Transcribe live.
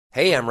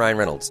Hey, I'm Ryan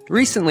Reynolds.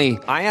 Recently,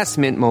 I asked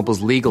Mint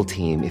Mobile's legal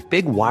team if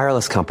big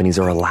wireless companies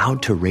are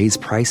allowed to raise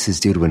prices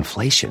due to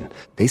inflation.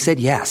 They said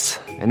yes.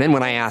 And then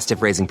when I asked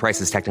if raising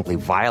prices technically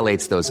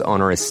violates those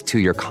onerous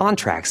two-year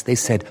contracts, they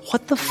said,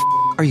 "What the f***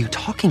 are you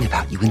talking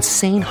about, you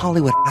insane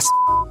Hollywood ass?"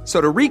 So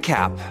to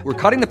recap, we're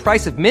cutting the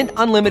price of Mint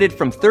Unlimited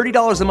from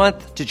 $30 a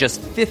month to just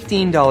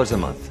 $15 a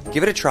month.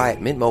 Give it a try at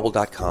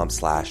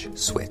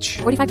mintmobile.com/switch.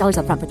 $45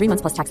 up front for 3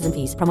 months plus taxes and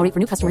fees. Promo rate for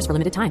new customers for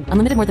limited time.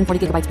 Unlimited more than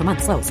 40 gigabytes per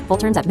month. Slows full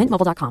terms at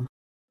mintmobile.com.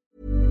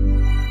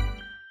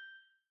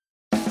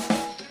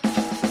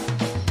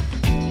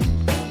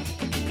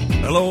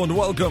 Hello and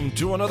welcome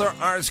to another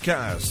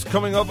Arscast.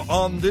 Coming up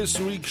on this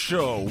week's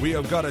show, we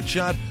have got a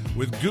chat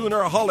with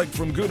Gunnar Holick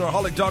from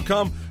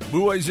GunnarHolick.com.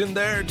 Bue's in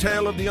there,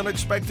 Tale of the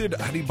Unexpected,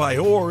 Adi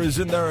Bayor is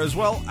in there as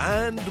well,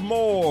 and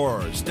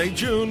more. Stay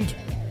tuned.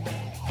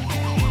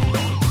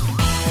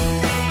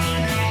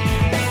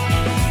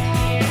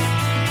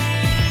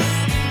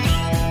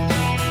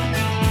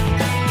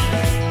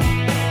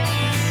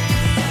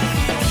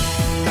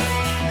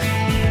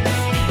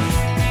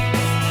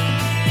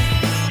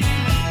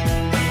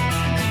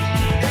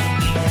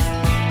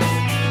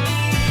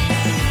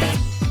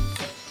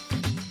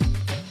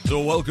 So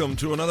welcome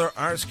to another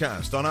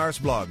Arscast on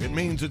Arsblog. It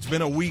means it's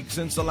been a week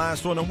since the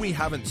last one and we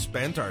haven't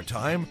spent our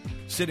time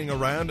sitting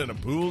around in a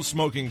pool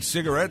smoking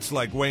cigarettes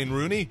like Wayne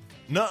Rooney.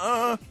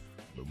 Nuh-uh.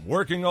 Been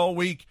working all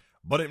week,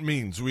 but it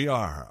means we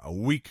are a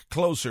week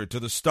closer to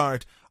the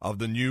start of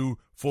the new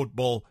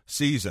football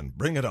season.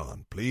 Bring it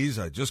on, please.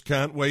 I just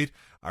can't wait.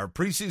 Our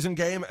preseason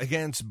game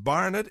against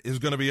Barnet is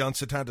going to be on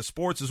Setanta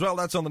Sports as well.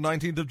 That's on the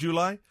 19th of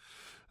July.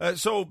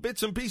 So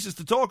bits and pieces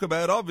to talk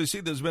about.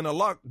 Obviously, there's been a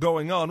lot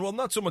going on. Well,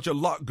 not so much a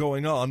lot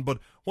going on, but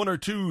one or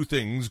two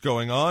things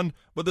going on.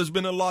 But there's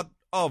been a lot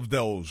of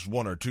those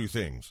one or two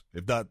things,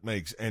 if that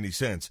makes any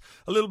sense.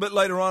 A little bit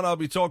later on, I'll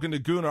be talking to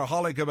Gunnar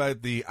Holick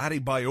about the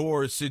Adi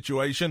Bayor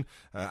situation.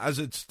 As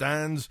it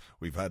stands,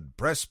 we've had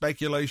press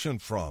speculation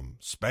from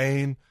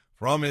Spain,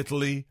 from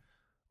Italy,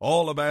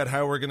 all about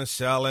how we're going to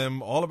sell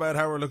him, all about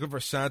how we're looking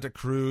for Santa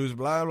Cruz,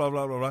 blah, blah,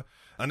 blah, blah, blah.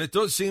 And it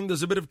does seem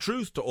there's a bit of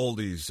truth to all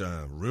these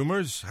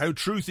rumours. How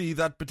truthy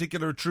that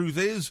particular truth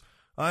is,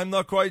 I'm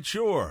not quite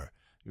sure.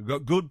 You've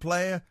got Good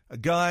Player, a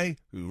guy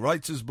who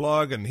writes his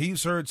blog, and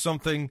he's heard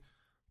something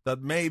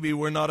that maybe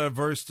we're not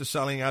averse to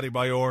selling Adi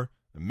Bayor,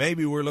 and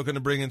maybe we're looking to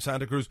bring in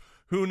Santa Cruz.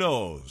 Who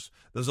knows?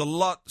 There's a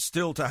lot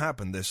still to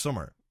happen this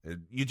summer.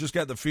 You just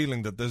get the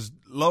feeling that there's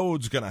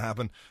loads going to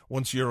happen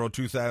once Euro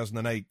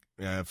 2008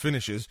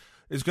 finishes.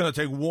 It's going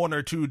to take one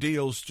or two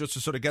deals just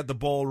to sort of get the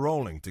ball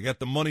rolling, to get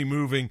the money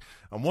moving.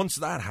 And once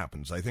that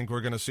happens, I think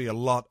we're going to see a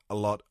lot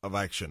of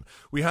action.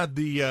 We had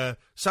the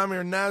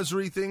Samir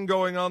Nasri thing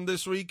going on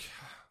this week.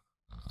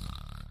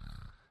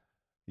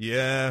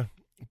 Yeah,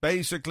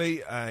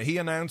 basically, he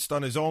announced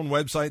on his own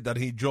website that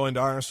he joined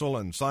Arsenal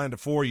and signed a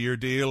 4-year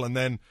deal, and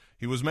then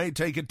he was made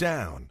take it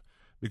down.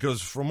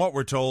 Because from what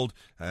we're told,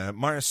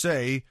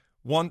 Marseille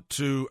want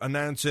to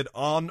announce it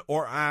on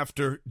or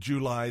after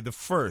July the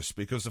 1st,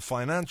 because the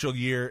financial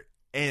year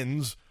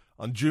ends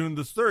on June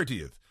the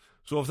 30th.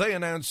 So if they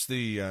announce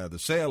the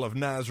sale of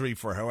Nasri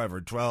for however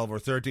 12 or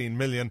 13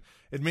 million,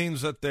 it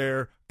means that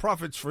their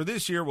profits for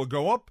this year will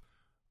go up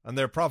and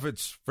their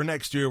profits for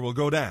next year will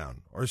go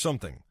down or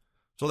something.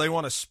 So they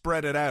want to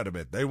spread it out a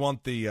bit. They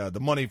want the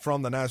money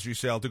from the Nasri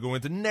sale to go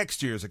into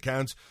next year's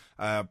accounts,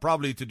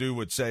 probably to do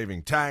with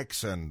saving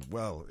tax. And,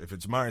 well, if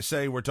it's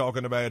Marseille we're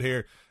talking about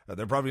here,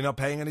 they're probably not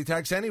paying any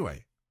tax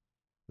anyway.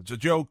 It's a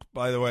joke,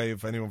 by the way,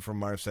 if anyone from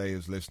Marseille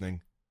is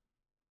listening.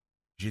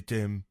 Je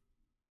t'aime.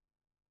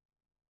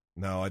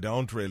 No, I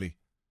don't really.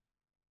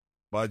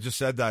 But I just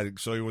said that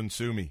so you wouldn't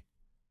sue me. Is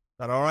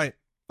that all right?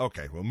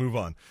 Okay, we'll move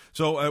on.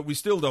 So we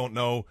still don't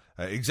know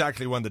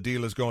exactly when the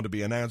deal is going to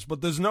be announced,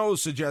 but there's no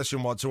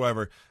suggestion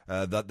whatsoever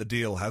that the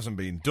deal hasn't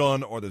been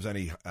done or there's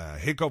any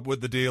hiccup with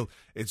the deal.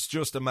 It's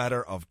just a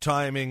matter of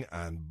timing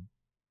and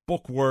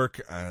bookwork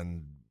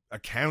and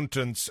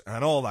accountants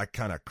and all that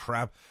kind of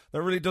crap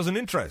that really doesn't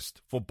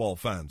interest football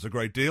fans a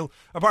great deal,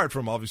 apart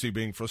from obviously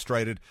being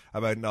frustrated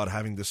about not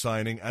having the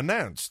signing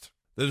announced.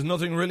 There's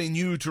nothing really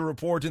new to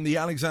report in the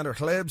Alexander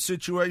Hleb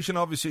situation.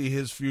 Obviously,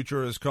 his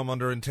future has come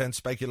under intense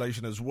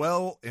speculation as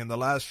well in the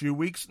last few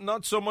weeks,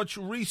 not so much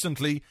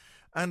recently,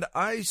 and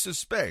I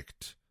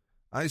suspect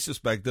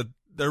that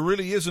there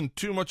really isn't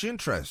too much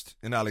interest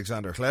in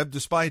Alexander Hleb,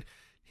 despite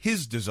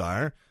his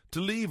desire to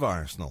leave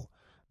Arsenal.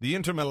 The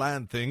Inter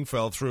Milan thing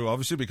fell through,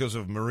 obviously, because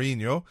of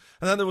Mourinho.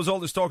 And then there was all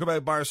this talk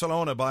about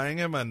Barcelona buying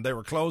him, and they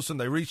were close, and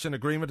they reached an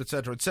agreement,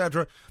 etc.,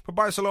 etc. But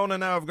Barcelona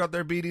now have got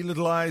their beady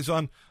little eyes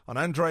on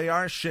Andrei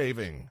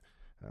Arshavin,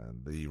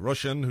 the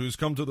Russian who's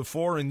come to the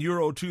fore in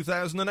Euro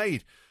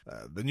 2008.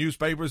 The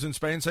newspapers in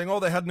Spain saying,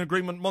 they had an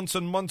agreement months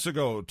and months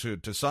ago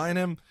to sign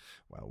him.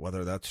 Well,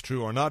 whether that's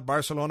true or not,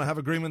 Barcelona have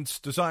agreements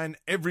to sign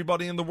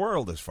everybody in the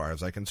world as far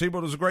as I can see. But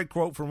there's a great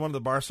quote from one of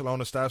the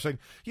Barcelona staff saying,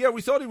 yeah,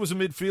 we thought he was a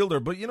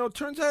midfielder, but, it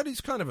turns out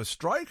he's kind of a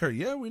striker.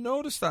 Yeah, we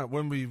noticed that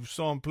when we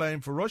saw him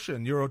playing for Russia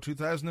in Euro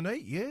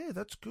 2008. Yeah,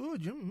 that's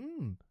good.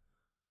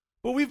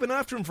 But we've been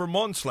after him for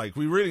months, like,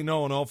 we really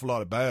know an awful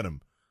lot about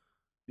him.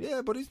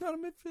 Yeah, but he's not a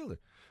midfielder.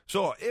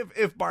 So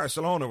if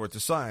Barcelona were to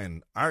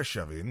sign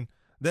Arshavin,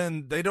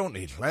 then they don't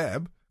need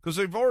Hleb, because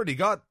they've already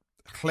got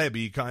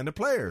Hlebby kind of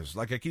players.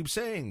 Like I keep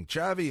saying,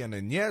 Xavi and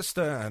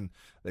Iniesta, and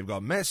they've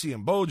got Messi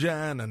and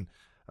Bojan, and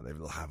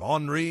they'll have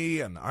Henry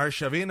and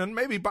Arshavin, and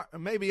maybe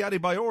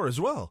Adebayor as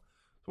well.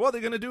 So what are they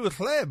going to do with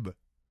Hleb?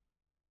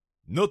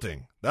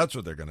 Nothing. That's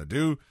what they're going to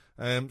do.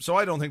 So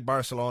I don't think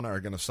Barcelona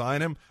are going to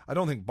sign him. I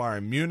don't think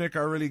Bayern Munich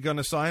are really going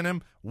to sign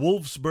him.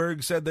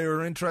 Wolfsburg said they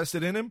were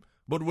interested in him,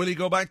 but will he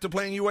go back to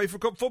playing UEFA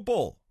Cup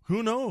football?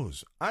 Who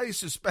knows? I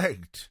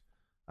suspect,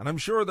 and I'm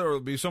sure there will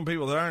be some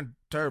people that aren't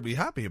terribly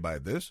happy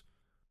about this,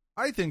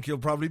 I think he'll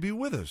probably be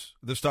with us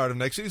at the start of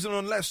next season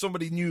unless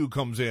somebody new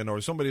comes in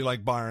or somebody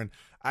like Bayern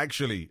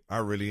actually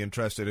are really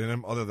interested in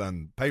him other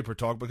than paper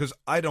talk, because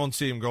I don't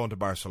see him going to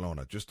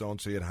Barcelona. Just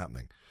don't see it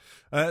happening.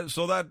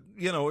 So that,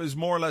 is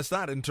more or less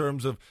that in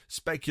terms of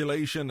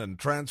speculation and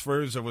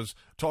transfers. There was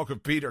talk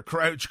of Peter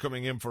Crouch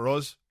coming in for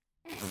us.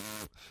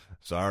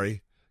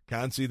 Sorry,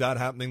 can't see that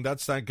happening.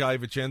 That's that guy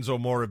Vincenzo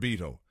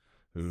Morabito,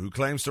 who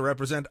claims to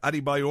represent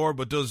Adebayor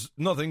but does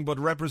nothing but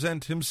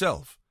represent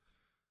himself.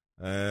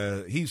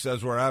 He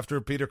says we're after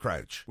Peter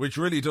Crouch, which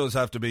really does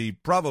have to be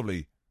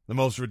probably the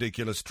most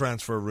ridiculous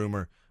transfer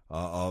rumour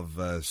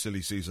of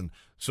silly season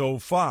so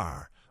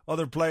far.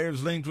 Other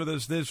players linked with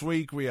us this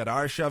week. We had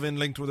Arshavin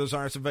linked with us.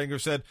 Arsene Wenger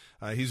said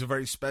he's a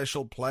very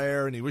special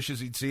player and he wishes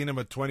he'd seen him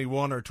at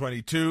 21 or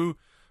 22.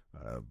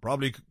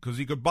 Probably because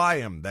he could buy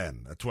him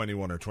then at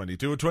 21 or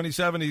 22. At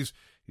 27, he's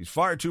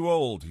far too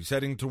old. He's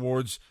heading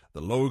towards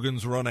the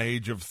Logan's Run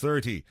age of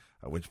 30,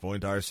 at which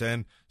point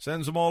Arsene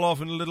sends them all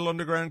off in a little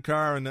underground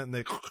car and then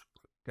they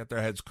get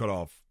their heads cut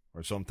off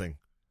or something.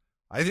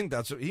 I think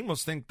he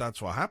must think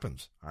that's what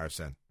happens,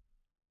 Arsene.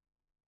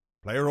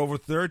 Player over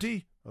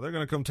 30? Well, they're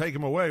going to come take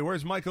him away.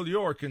 Where's Michael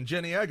York and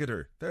Jenny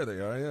Agutter? There they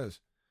are, yes.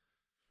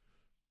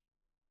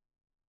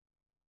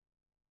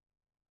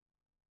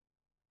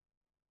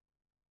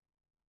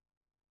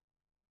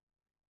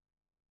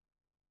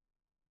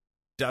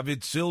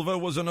 David Silva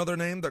was another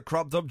name that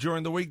cropped up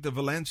during the week, the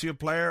Valencia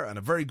player, and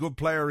a very good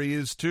player he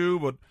is too,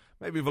 but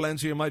maybe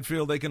Valencia might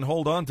feel they can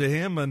hold on to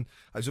him, and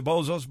I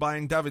suppose us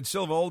buying David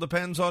Silva all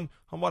depends on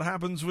what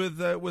happens with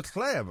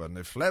Hleb, and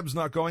if Hleb's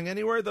not going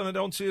anywhere, then I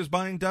don't see us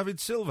buying David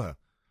Silva.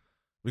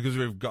 Because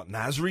we've got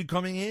Nasri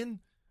coming in,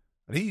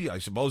 and he, I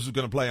suppose, is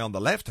going to play on the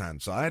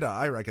left-hand side.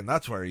 I reckon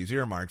that's where he's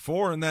earmarked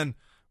for. And then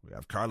we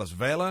have Carlos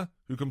Vela,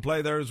 who can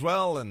play there as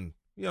well. And,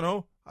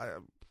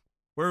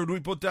 where would we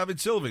put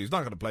David Silva? He's not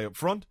going to play up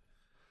front.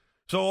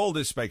 So all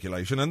this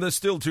speculation, and there's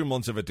still 2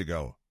 months of it to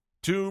go.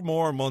 2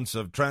 more months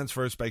of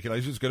transfer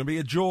speculation is going to be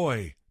a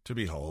joy to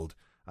behold.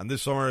 And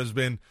this summer has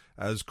been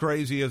as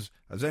crazy as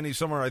any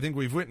summer I think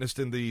we've witnessed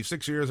in the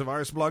 6 years of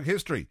Arseblog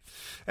history.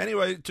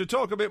 Anyway, to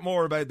talk a bit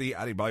more about the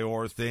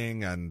Adebayor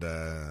thing and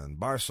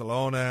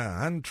Barcelona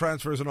and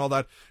transfers and all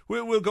that,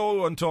 we'll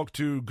go and talk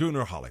to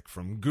Gunnar Hollick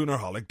from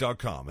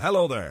GunnarHollick.com.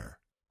 Hello there.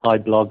 Hi,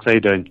 Blogs. How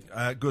you doing?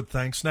 Good,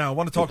 thanks. Now, I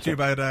want to talk to you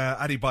about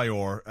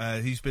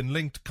Adebayor. He's been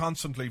linked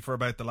constantly for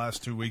about the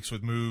last 2 weeks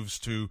with moves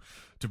to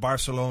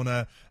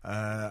Barcelona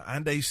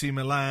and AC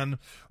Milan.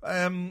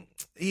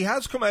 He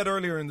has come out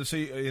earlier in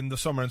the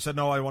summer and said,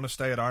 no, I want to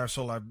stay at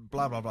Arsenal,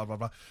 blah, blah, blah, blah,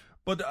 blah.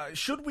 But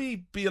should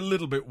we be a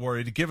little bit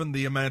worried, given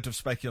the amount of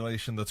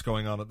speculation that's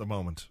going on at the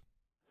moment?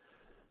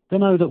 I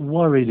don't know that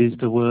worried is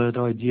the word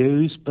I'd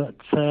use, but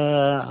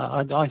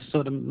I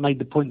sort of made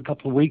the point a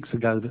couple of weeks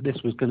ago that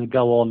this was going to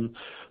go on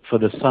for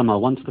the summer.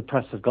 Once the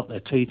press have got their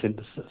teeth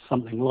into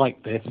something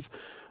like this,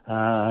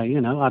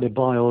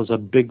 Adebayor's a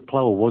big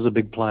player, was a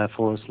big player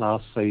for us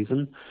last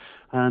season,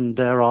 and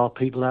there are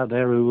people out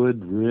there who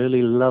would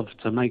really love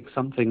to make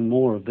something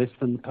more of this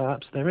than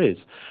perhaps there is.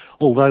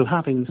 Although,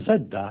 having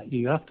said that,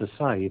 you have to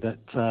say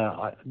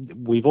that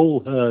we've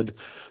all heard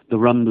the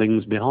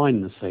rumblings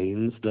behind the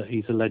scenes that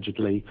he's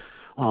allegedly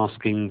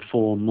asking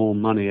for more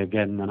money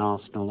again than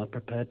Arsenal are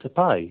prepared to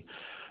pay.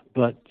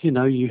 But,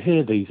 you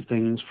hear these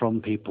things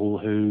from people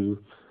who,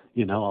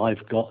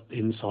 I've got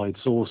inside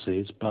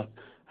sources, but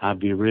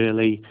have you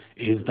really?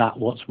 Is that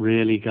what's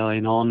really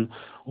going on?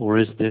 Or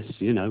is this,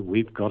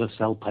 we've got to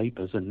sell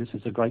papers and this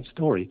is a great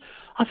story?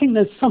 I think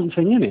there's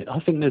something in it. I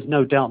think there's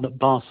no doubt that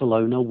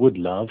Barcelona would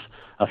love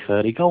a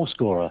 30-goal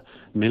scorer.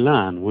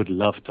 Milan would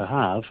love to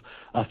have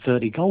a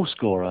 30-goal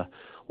scorer.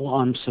 What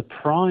I'm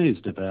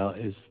surprised about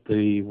is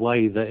the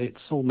way that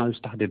it's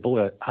almost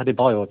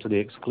Adebayor to the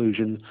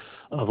exclusion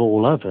of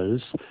all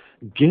others,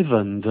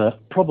 given that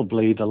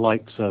probably the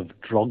likes of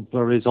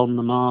Drogba is on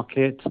the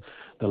market,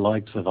 the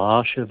likes of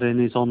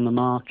Arshavin is on the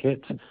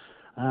market.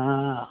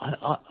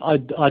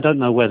 I don't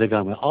know where they're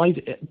going. I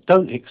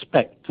don't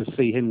expect to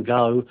see him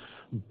go,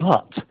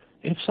 but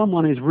if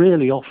someone is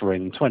really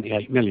offering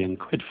 28 million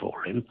quid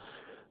for him,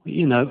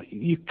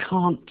 you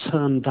can't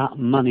turn that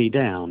money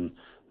down.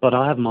 But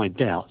I have my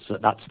doubts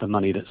that that's the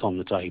money that's on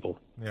the table.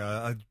 Yeah,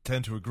 I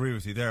tend to agree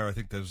with you there. I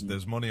think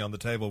there's money on the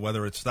table.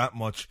 Whether it's that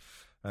much,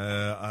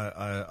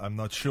 I'm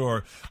not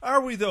sure. Are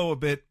we, though, a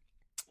bit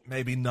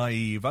maybe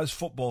naive. As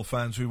football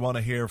fans, we want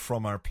to hear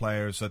from our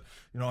players that,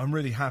 I'm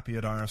really happy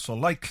at Arsenal.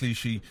 Like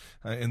Clichy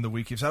in the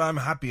week, he said, I'm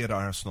happy at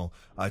Arsenal.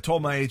 I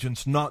told my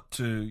agents not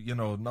to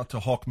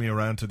hawk me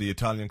around to the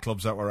Italian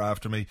clubs that were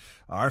after me.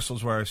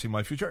 Arsenal's where I see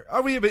my future.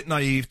 Are we a bit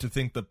naive to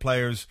think that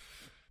players,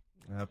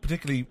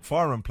 particularly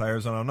foreign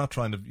players, and I'm not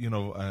trying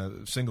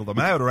to, single them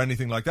out or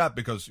anything like that,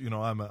 because,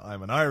 I'm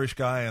an Irish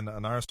guy,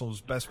 and Arsenal's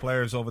best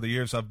players over the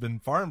years have been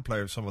foreign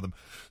players, some of them.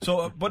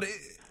 So, but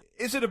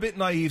is it a bit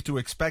naive to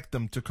expect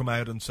them to come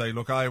out and say,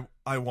 look, I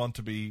want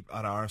to be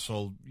at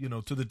Arsenal,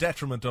 to the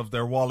detriment of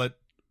their wallet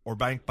or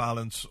bank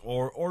balance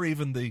or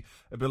even the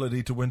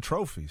ability to win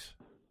trophies?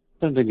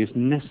 I don't think it's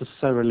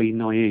necessarily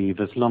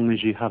naive, as long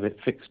as you have it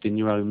fixed in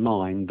your own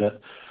mind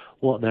that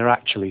what they're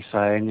actually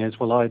saying is,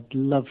 well, I'd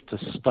love to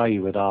stay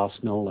with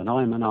Arsenal and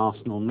I'm an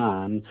Arsenal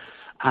man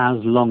as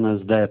long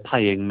as they're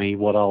paying me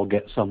what I'll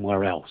get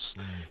somewhere else.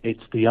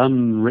 It's the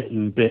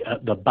unwritten bit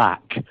at the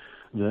back,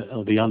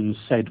 the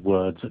unsaid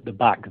words at the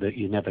back that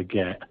you never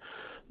get,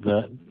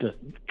 that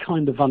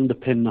kind of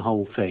underpin the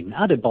whole thing.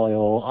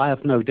 Adebayor, I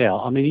have no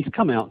doubt. I mean, he's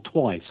come out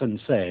twice and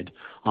said,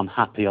 I'm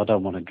happy, I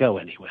don't want to go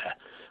anywhere.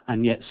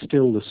 And yet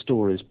still the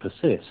stories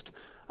persist.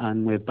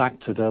 And we're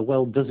back to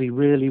does he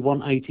really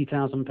want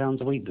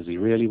 £80,000 a week? Does he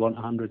really want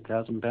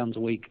 £100,000 a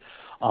week?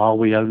 Are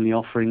we only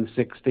offering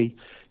 60?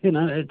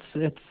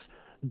 It's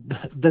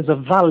there's a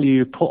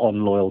value put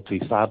on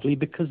loyalty, sadly,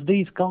 because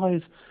these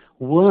guys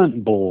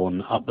weren't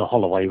born up the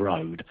Holloway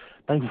Road.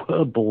 They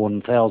were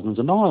born thousands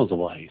of miles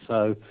away.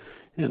 So,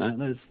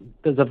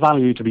 there's a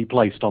value to be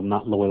placed on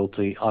that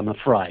loyalty, I'm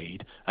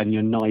afraid, and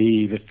you're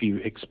naive if you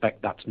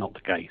expect that's not the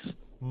case.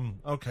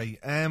 Okay.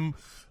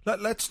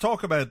 Let's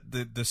talk about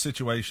the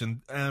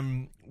situation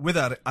with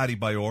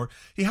Adebayor.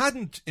 He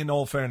hadn't, in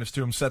all fairness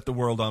to him, set the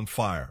world on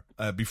fire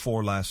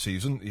before last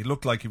season. He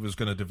looked like he was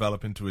going to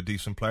develop into a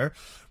decent player,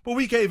 but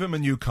we gave him a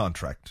new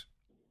contract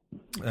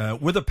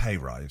with a pay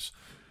rise.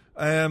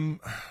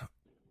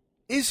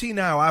 Is he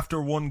now,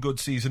 after one good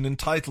season,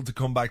 entitled to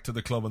come back to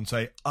the club and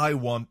say, I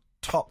want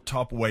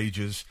top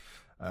wages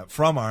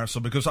from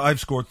Arsenal because I've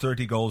scored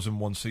 30 goals in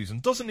one season?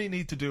 Doesn't he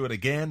need to do it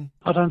again?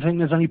 I don't think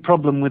there's any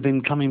problem with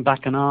him coming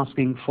back and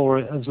asking for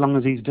it as long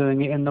as he's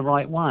doing it in the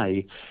right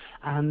way.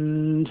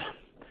 And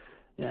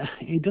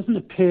he doesn't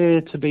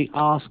appear to be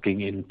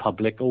asking in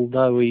public,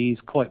 although he's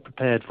quite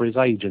prepared for his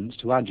agents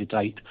to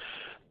agitate.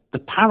 The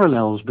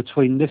parallels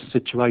between this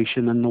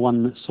situation and the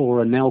one that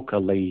saw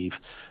Anelka leave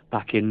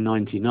back in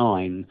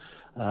 '99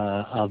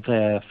 are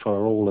there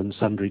for all and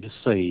sundry to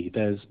see.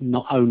 There's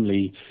not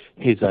only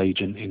his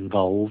agent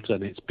involved,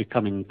 and it's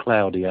becoming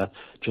cloudier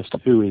just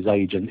who his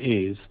agent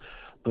is,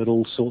 but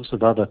all sorts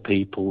of other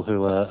people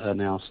who are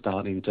now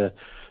starting to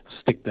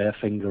stick their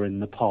finger in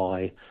the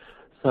pie.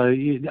 So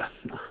you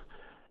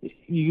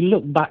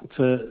look back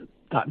to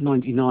that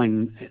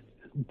 '99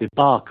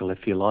 debacle,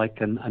 if you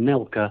like, and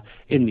Anelka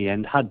in the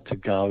end had to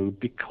go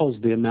because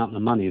the amount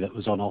of money that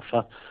was on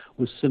offer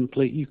was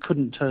simply, you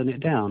couldn't turn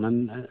it down.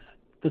 And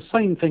the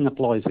same thing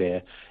applies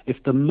here.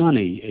 If the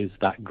money is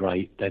that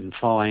great, then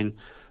fine,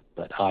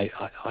 but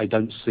I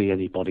don't see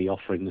anybody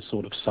offering the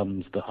sort of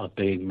sums that are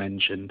being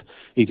mentioned.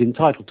 He's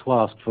entitled to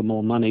ask for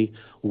more money.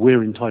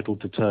 We're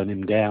entitled to turn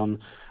him down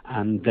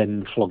and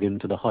then flog him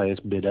to the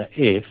highest bidder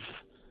if,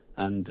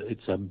 and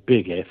it's a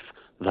big if,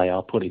 they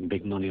are putting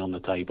big money on the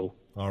table.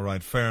 All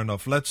right, fair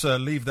enough. Let's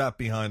leave that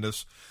behind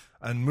us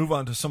and move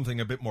on to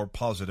something a bit more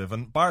positive.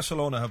 And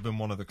Barcelona have been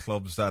one of the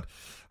clubs that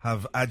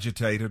have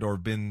agitated or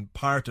been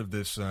part of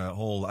this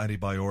whole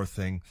Adebayor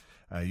thing,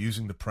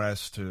 using the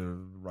press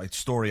to write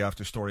story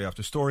after story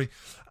after story.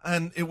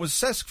 And it was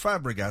Cesc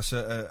Fabregas,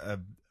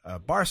 a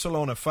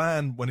Barcelona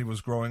fan when he was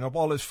growing up.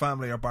 All his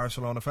family are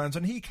Barcelona fans,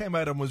 and he came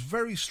out and was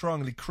very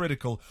strongly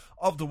critical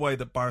of the way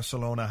that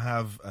Barcelona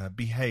have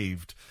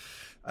behaved.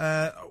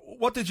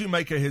 What did you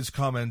make of his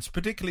comments,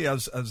 particularly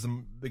as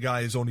the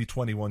guy is only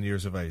 21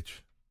 years of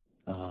age?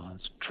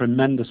 It's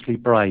tremendously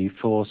brave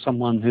for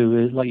someone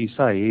who is, like you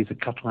say, he's a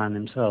Catalan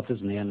himself,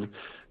 isn't he, and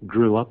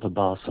grew up a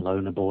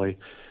Barcelona boy.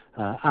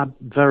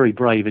 Very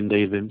brave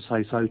indeed of him to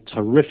say so.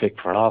 Terrific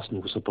for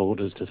Arsenal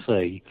supporters to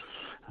see.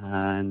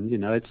 And,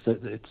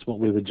 it's what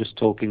we were just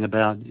talking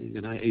about.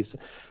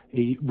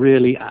 He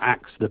really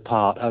acts the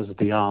part as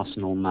the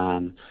Arsenal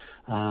man.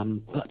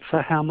 But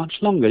for how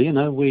much longer?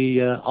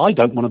 I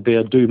don't want to be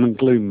a doom and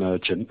gloom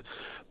merchant,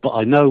 but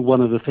I know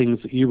one of the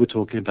things that you were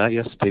talking about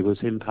yesterday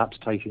was him perhaps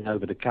taking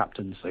over the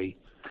captaincy.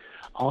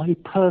 I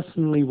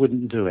personally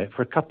wouldn't do it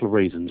for a couple of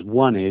reasons.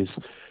 One is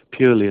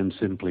purely and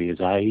simply his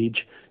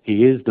age.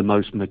 He is the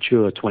most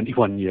mature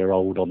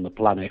 21-year-old on the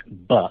planet,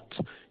 but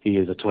he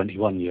is a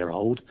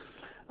 21-year-old.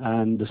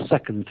 And the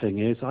second thing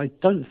is, I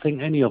don't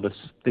think any of us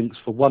thinks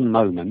for one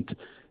moment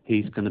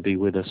he's going to be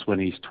with us when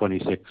he's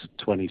 26,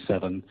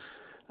 27,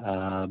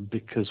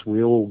 because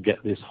we all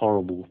get this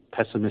horrible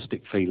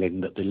pessimistic feeling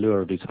that the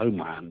lure of his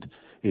homeland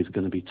is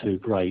going to be too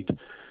great.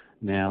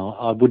 Now,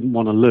 I wouldn't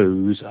want to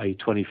lose a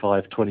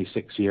 25,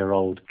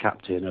 26-year-old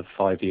captain of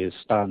 5 years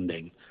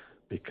standing,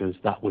 because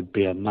that would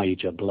be a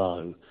major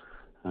blow.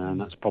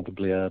 and that's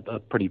probably a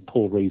pretty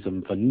poor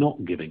reason for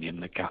not giving him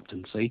the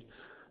captaincy.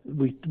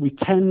 We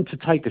tend to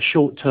take a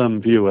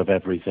short-term view of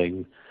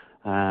everything,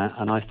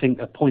 and I think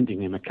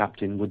appointing him a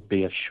captain would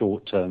be a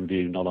short-term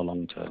view, not a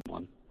long-term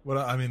one. Well,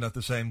 I mean, at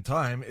the same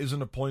time,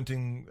 isn't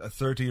appointing a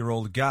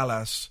 30-year-old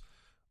Gallas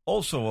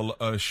also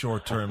a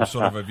short-term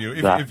sort of a view,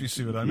 if you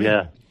see what I mean?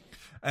 Yeah.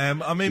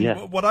 I mean,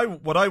 yeah. what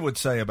I would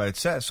say about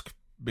Cesc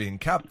being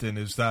captain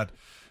is that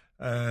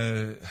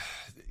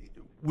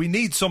we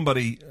need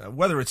somebody,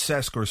 whether it's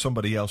Cesc or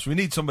somebody else, we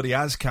need somebody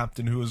as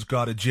captain who has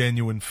got a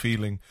genuine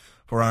feeling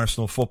for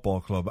Arsenal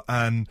Football Club.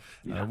 And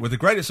with the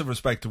greatest of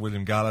respect to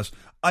William Gallas,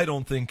 I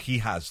don't think he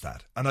has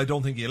that. And I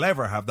don't think he'll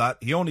ever have that.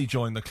 He only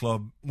joined the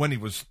club when he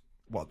was,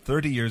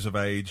 30 years of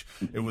age.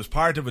 It was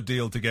part of a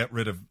deal to get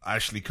rid of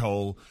Ashley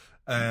Cole.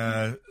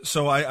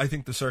 So I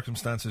think the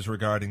circumstances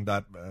regarding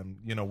that,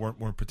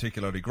 weren't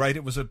particularly great.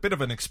 It was a bit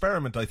of an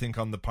experiment, I think,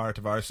 on the part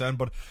of Arsene,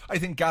 but I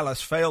think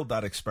Gallas failed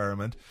that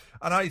experiment,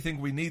 and I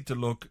think we need to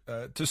look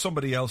to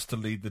somebody else to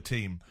lead the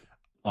team.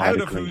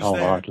 Out of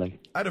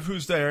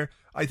who's there,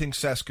 I think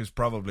Cesc is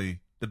probably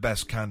the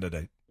best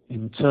candidate.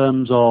 In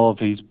terms of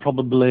he's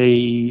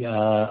probably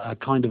a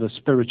kind of a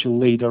spiritual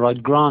leader,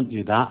 I'd grant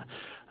you that.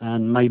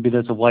 And maybe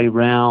there's a way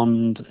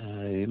round,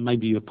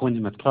 maybe you appoint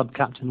him a club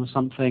captain or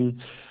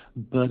something.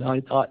 But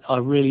I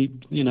really,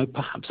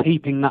 perhaps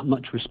heaping that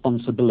much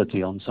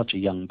responsibility on such a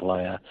young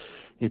player,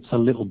 it's a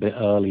little bit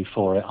early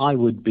for it. I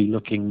would be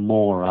looking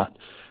more at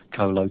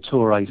Kolo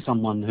Touré,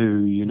 someone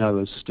who,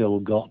 has still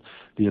got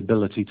the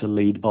ability to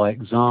lead by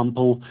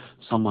example,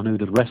 someone who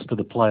the rest of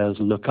the players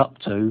look up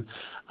to,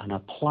 and a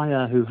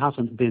player who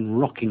hasn't been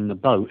rocking the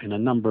boat in a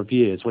number of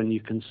years. When you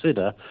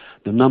consider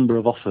the number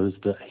of offers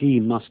that he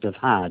must have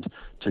had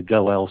to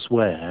go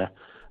elsewhere,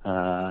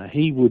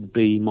 he would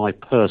be my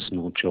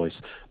personal choice.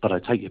 But I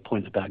take your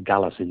point about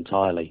Gallas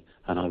entirely,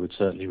 and I would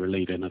certainly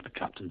relieve him of the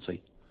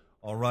captaincy.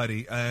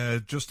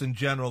 Alrighty, just in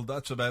general,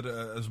 that's about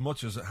as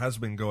much as it has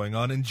been going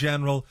on. In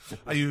general,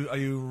 are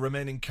you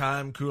remaining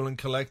calm, cool and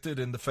collected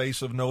in the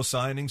face of no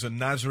signings and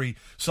Nasri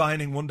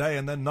signing one day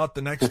and then not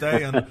the next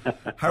day? And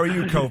how are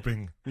you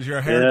coping? Is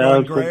your hair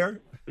going greyer?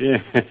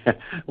 Yeah,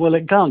 well,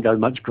 it can't go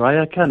much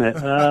greyer, can it?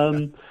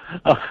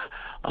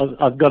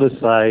 I've got to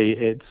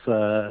say,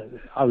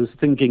 I was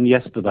thinking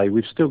yesterday,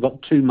 we've still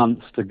got 2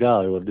 months to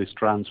go of this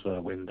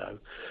transfer window.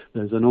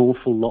 There's an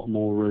awful lot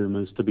more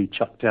rumours to be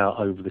chucked out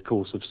over the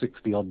course of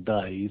 60-odd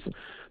days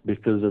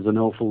because there's an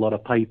awful lot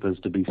of papers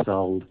to be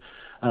sold.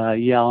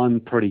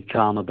 I'm pretty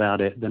calm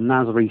about it. The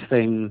Nasri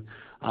thing,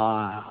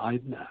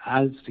 I'm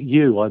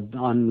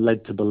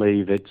led to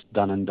believe it's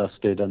done and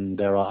dusted, and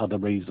there are other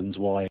reasons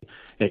why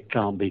it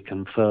can't be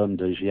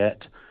confirmed as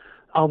yet.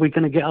 Are we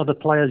going to get other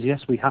players?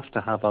 Yes, we have to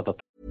have other players.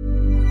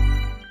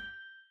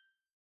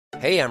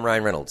 Hey, I'm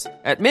Ryan Reynolds.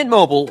 At Mint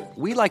Mobile,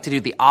 we like to do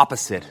the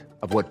opposite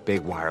of what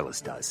Big Wireless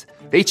does.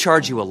 They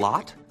charge you a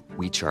lot,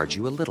 we charge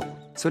you a little.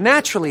 So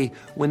naturally,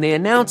 when they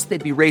announced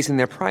they'd be raising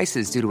their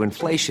prices due to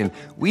inflation,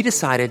 we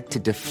decided to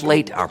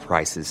deflate our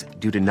prices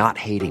due to not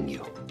hating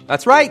you.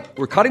 That's right.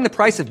 We're cutting the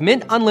price of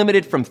Mint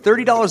Unlimited from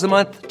 $30 a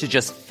month to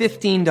just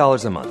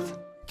 $15 a month.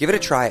 Give it a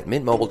try at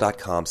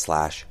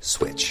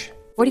mintmobile.com/switch.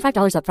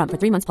 $45 up front for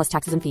 3 months plus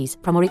taxes and fees.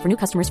 Promo rate for new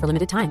customers for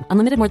limited time.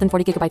 Unlimited more than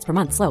 40 gigabytes per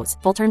month. Slows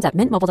full terms at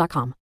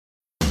mintmobile.com.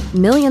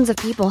 Millions of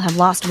people have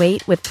lost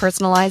weight with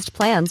personalized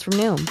plans from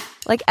Noom.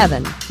 Like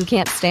Evan, who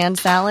can't stand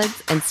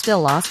salads and still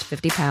lost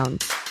 50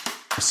 pounds.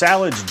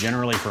 Salads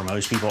generally for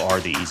most people are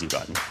the easy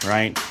button,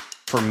 right?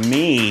 For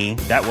me,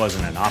 that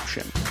wasn't an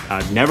option.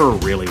 I never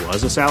really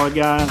was a salad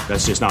guy.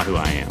 That's just not who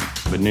I am.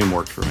 But Noom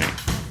worked for me.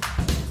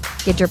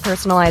 Get your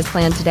personalized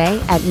plan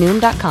today at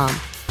Noom.com.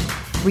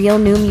 Real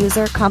Noom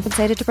user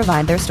compensated to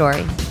provide their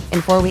story.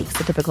 In 4 weeks,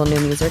 the typical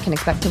Noom user can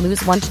expect to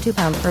lose 1 to 2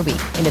 pounds per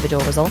week.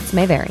 Individual results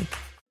may vary.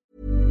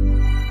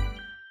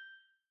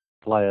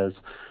 Players,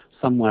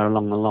 somewhere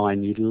along the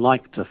line, you'd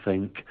like to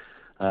think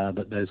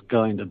that there's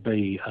going to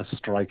be a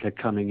striker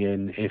coming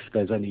in. If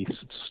there's any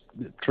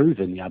truth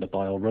in the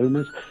Adebayor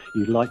rumours,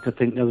 you'd like to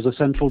think there was a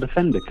central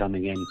defender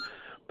coming in.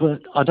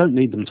 But I don't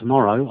need them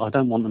tomorrow. I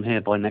don't want them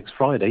here by next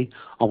Friday.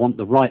 I want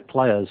the right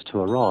players to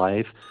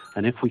arrive.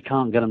 And if we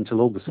can't get them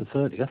till August the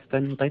 30th,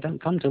 then they don't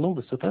come till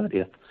August the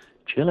 30th.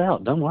 Chill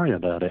out. Don't worry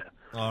about it.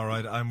 All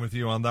right. I'm with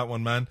you on that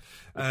one, man.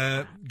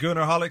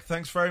 Gunnar Hollick,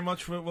 thanks very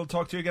much. We'll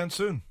talk to you again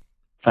soon.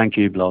 Thank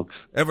you, blogs.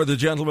 Ever the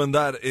gentleman,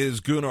 that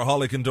is Gunnar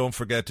Hollick, and don't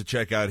forget to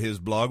check out his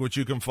blog, which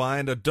you can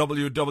find at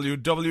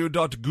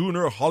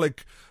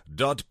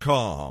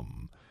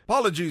www.gunnarhollick.com.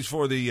 Apologies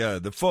for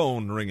the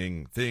phone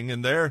ringing thing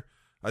in there.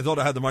 I thought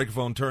I had the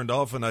microphone turned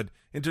off and I'd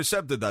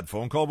intercepted that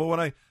phone call, but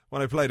when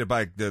I played it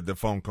back, the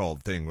phone call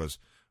thing was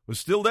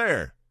still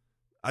there.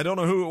 I don't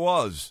know who it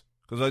was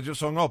because I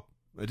just hung up.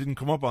 It didn't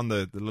come up on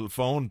the little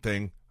phone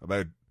thing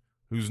about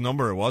whose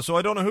number it was, so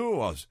I don't know who it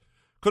was.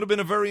 Could have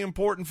been a very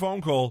important phone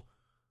call,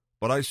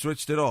 but I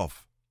switched it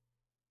off.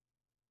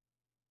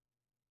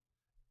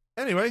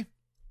 Anyway,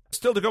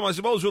 still to come, I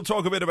suppose we'll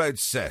talk a bit about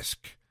Cesc.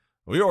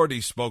 We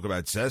already spoke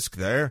about Cesc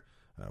there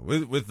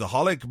with the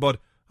Hollick, but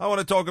I want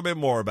to talk a bit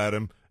more about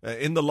him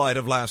in the light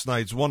of last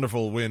night's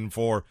wonderful win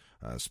for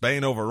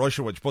Spain over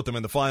Russia, which put them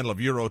in the final of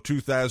Euro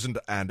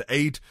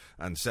 2008,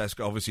 and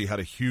Cesc obviously had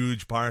a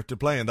huge part to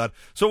play in that.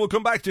 So we'll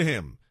come back to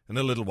him in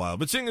a little while.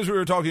 But seeing as we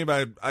were talking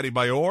about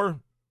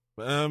Adebayor,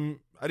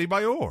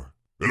 Adebayor.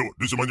 Hello,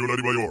 this is Emmanuel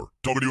Adebayor,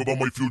 talking to you about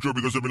my future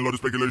because there's been a lot of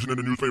speculation in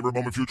the newspaper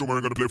about my future where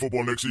I'm going to play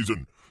football next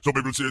season. Some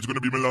people say it's going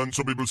to be Milan,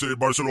 some people say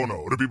Barcelona,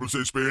 other people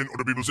say Spain,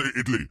 other people say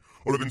Italy.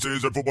 All I can say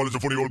is that football is a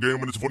funny old game,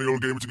 and it's a funny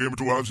old game, it's a game of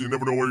two halves, so you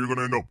never know where you're going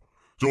to end up.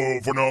 So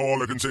for now,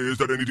 all I can say is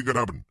that anything can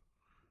happen.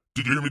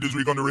 Did you hear me this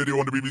week on the radio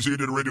on the BBC?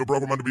 Did a radio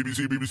program on the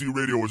BBC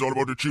Radio. It's all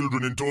about the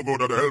children in Togo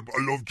that I help.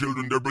 I love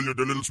children, they're brilliant,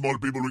 they're little small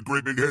people with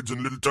great big heads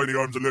and little tiny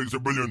arms and legs, they're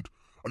brilliant.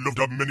 I'd love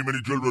to have many,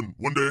 many children.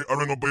 One day, I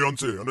rang up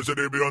Beyonce, and I said,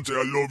 hey, Beyonce,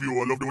 I love you.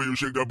 I love the way you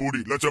shake that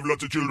booty. Let's have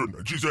lots of children.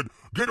 And she said,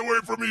 get away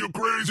from me, you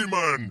crazy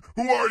man.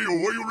 Who are you?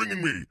 Why are you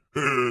ringing me?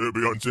 Hey,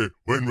 Beyonce,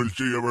 when will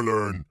she ever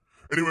learn?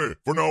 Anyway,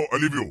 for now, I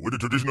leave you with a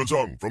traditional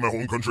song from my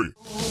home country.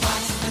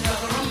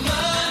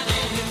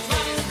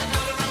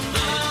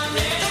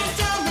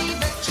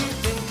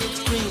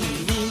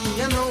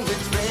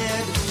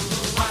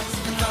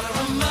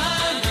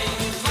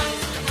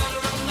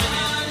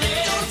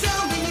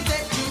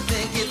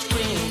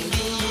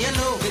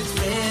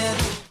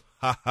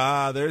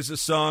 Ha, there's a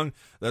song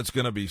that's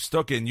going to be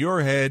stuck in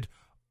your head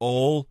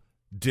all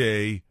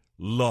day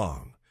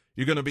long.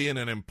 You're going to be in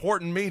an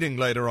important meeting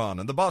later on,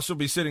 and the boss will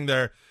be sitting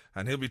there,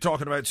 and he'll be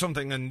talking about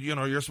something, and, you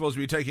know, you're supposed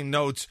to be taking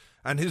notes,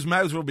 and his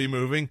mouth will be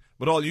moving,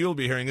 but all you'll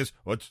be hearing is,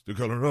 what's the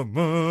color of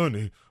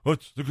money?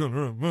 What's the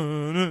color of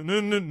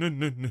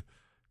money?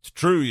 It's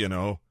true, you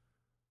know.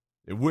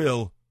 It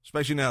will,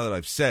 especially now that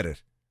I've said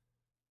it.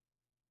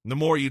 And the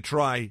more you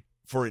try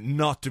for it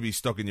not to be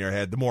stuck in your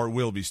head, the more it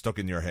will be stuck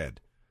in your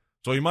head.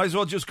 So you might as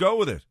well just go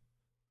with it.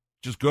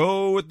 Just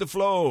go with the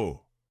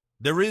flow.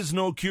 There is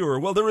no cure.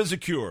 Well, there is a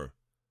cure.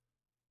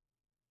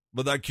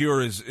 But that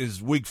cure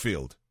is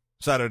Wakefield,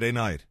 Saturday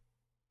night.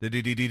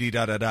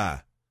 Da-da-da-da-da-da.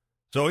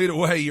 So either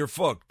way, you're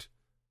fucked.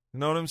 You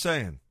know what I'm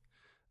saying?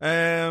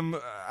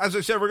 As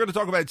I said, we're going to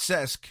talk about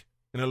Cesc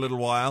in a little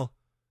while.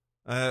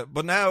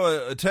 But now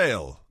a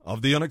tale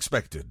of the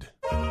unexpected.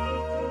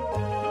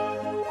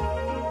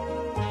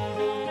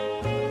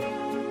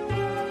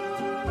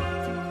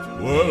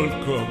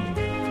 Welcome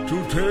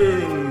to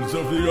Tales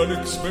of the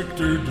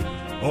Unexpected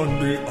on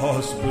the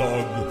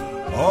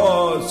Ozblog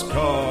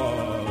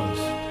Ozcast.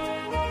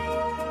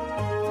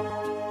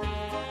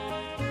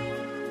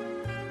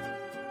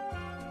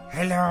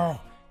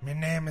 Hello, my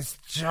name is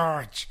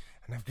George,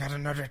 and I've got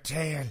another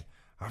tale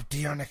of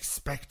the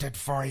unexpected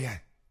for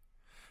you.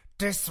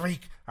 This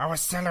week I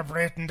was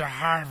celebrating the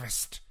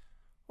harvest.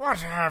 What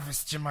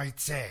harvest, you might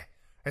say?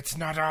 It's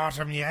not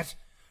autumn yet.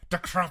 The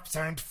crops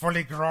aren't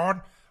fully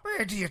grown.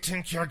 Where do you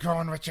think you're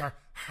going with your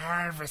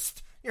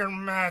harvest? You're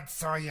mad,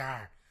 so you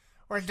are.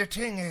 Well, the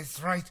thing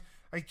is, right,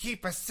 I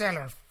keep a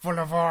cellar full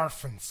of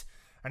orphans,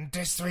 and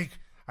this week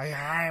I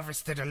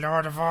harvested a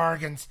load of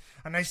organs,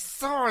 and I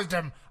sold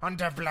them on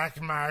the black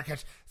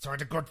market, so I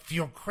had a good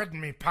few quid in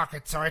me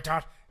pocket, so I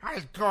thought, I'll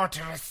go to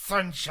the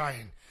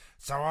sunshine.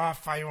 So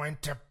off I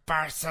went to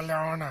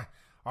Barcelona.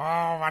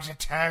 Oh, what a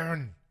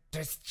town.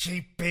 There's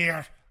cheap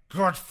beer,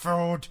 good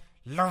food,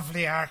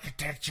 lovely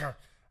architecture,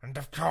 and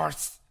of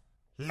course,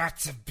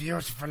 lots of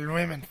beautiful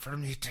women for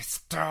me to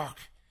stalk.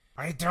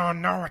 I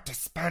don't know what the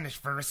Spanish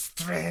for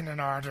restraining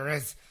order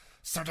is,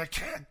 so they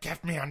can't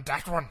get me on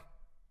that one.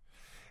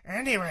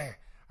 Anyway,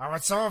 I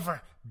was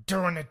over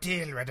doing a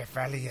deal with a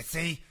fella, you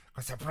see,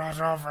 because I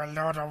brought over a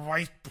load of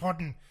white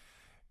pudding.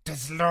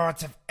 There's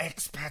loads of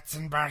expats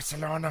in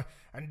Barcelona,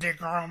 and they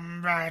go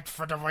mad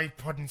for the white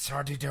pudding,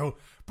 so they do,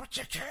 but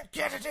you can't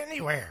get it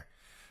anywhere.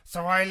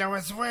 So while I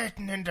was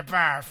waiting in the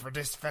bar for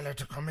this fella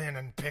to come in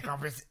and pick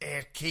up his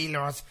 8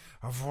 kilos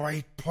of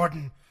white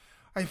pudding,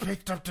 I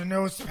picked up the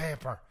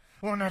newspaper,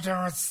 one of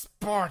those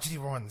sporty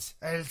ones,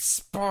 El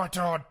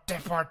Sporto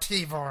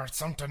Deportivo or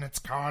something it's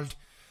called,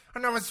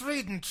 and I was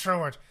reading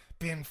through it,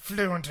 being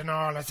fluent and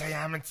all as I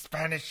am in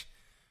Spanish.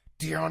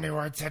 The only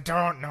words I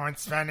don't know in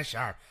Spanish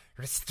are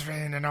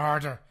restraining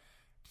order.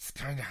 It's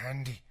kind of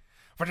handy.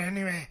 But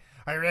anyway,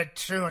 I read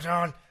through it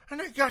all,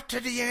 and I got to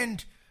the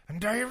end,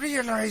 and I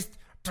realised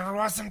there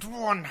wasn't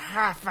one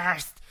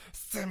half-arsed,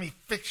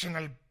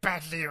 semi-fictional,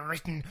 badly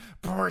written,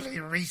 poorly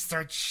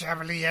researched,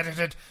 shabbily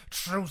edited,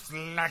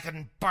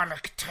 truth-lacking,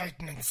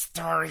 bollock-tightening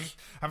story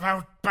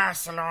about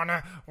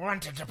Barcelona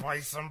wanting to buy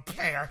some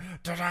player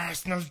that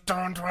Arsenal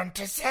don't want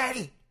to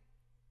sell.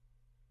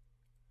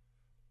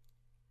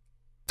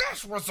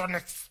 That was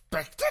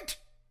unexpected.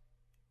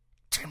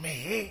 To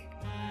me.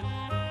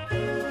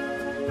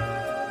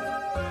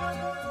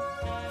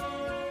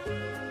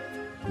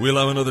 We'll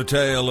have another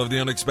tale of the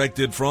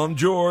unexpected from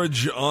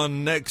George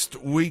on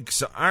next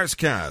week's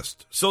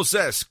Arscast. So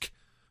Cesc,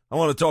 I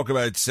want to talk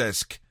about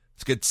Cesc.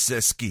 Let's get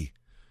Cesky,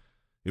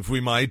 if we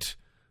might.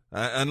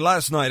 And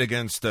last night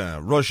against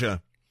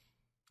Russia,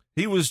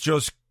 he was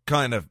just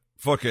kind of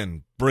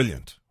fucking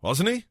brilliant,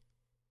 wasn't he?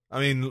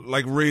 I mean,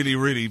 like really,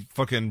 really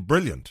fucking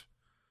brilliant.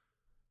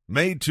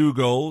 Made 2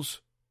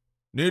 goals,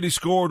 nearly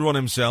scored one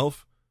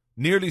himself,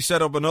 nearly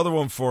set up another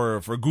one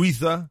for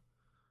Guiza,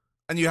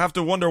 and you have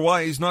to wonder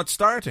why he's not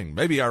starting.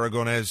 Maybe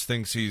Aragonés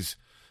thinks he's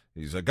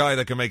a guy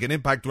that can make an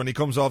impact when he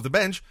comes off the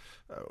bench,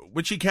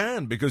 which he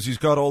can because he's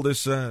got all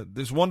this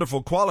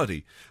wonderful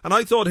quality. And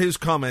I thought his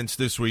comments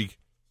this week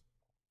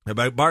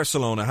about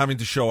Barcelona having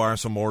to show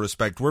Arsenal more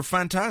respect were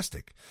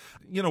fantastic.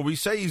 You know, we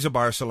say he's a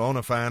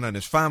Barcelona fan and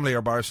his family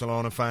are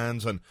Barcelona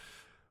fans,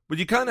 but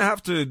you kind of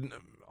have to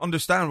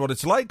understand what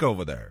it's like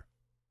over there.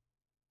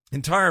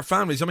 Entire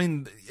families. I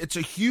mean, it's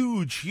a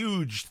huge,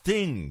 huge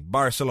thing,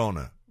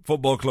 Barcelona,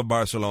 Football Club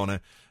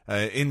Barcelona,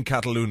 in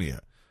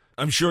Catalonia.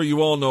 I'm sure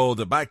you all know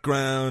the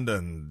background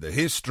and the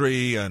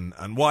history and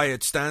why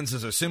it stands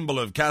as a symbol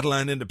of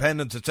Catalan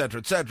independence, etc.,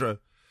 etc.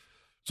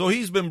 So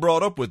he's been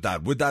brought up with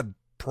that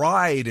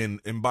pride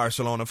in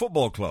Barcelona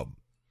Football Club.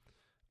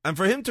 And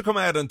for him to come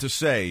out and to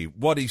say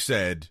what he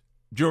said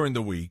during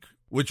the week,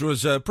 which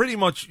was pretty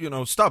much,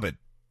 stop it,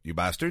 you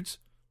bastards.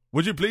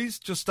 Would you please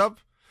just stop?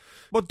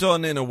 But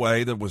done in a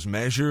way that was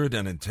measured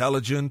and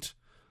intelligent.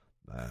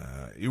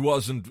 He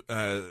wasn't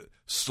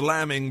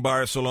slamming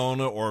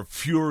Barcelona or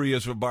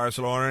furious with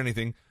Barcelona or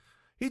anything.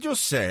 He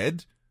just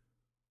said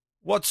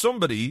what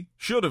somebody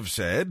should have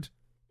said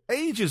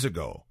ages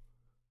ago.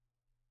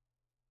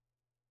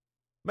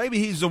 Maybe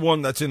he's the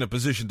one that's in a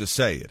position to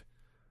say it.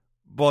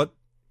 But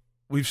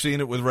we've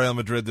seen it with Real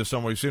Madrid this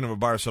summer. We've seen it with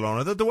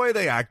Barcelona. That the way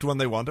they act when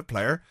they want a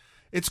player,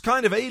 it's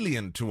kind of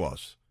alien to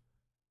us.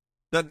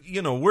 That,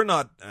 we're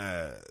not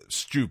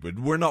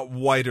stupid. We're not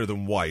whiter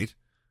than white.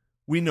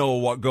 We know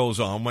what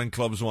goes on when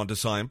clubs want to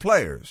sign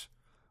players.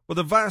 But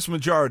the vast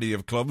majority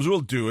of clubs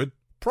will do it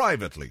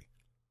privately.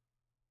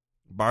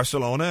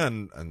 Barcelona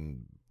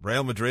and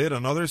Real Madrid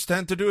and others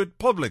tend to do it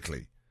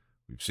publicly.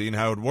 We've seen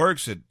how it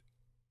works. It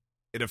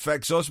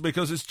affects us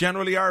because it's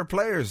generally our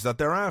players that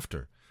they're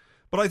after.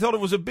 But I thought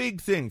it was a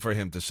big thing for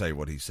him to say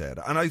what he said.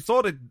 And I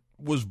thought it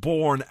was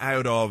born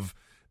out of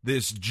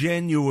this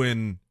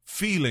genuine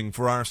feeling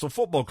for Arsenal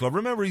Football Club.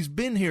 Remember, he's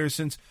been here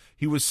since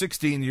he was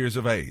 16 years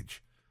of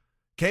age.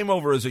 Came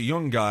over as a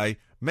young guy,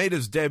 made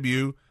his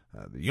debut,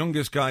 the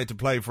youngest guy to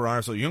play for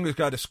Arsenal, youngest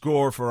guy to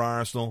score for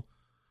Arsenal.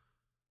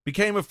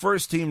 Became a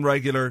first-team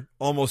regular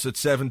almost at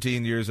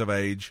 17 years of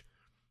age.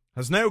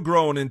 Has now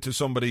grown into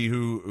somebody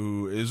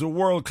who is a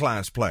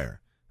world-class player.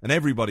 And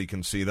everybody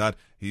can see that.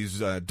 He's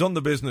done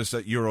the business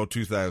at Euro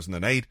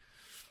 2008.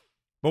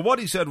 But what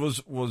he said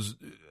was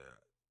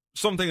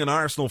something an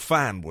Arsenal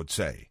fan would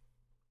say.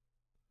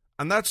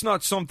 And that's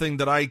not something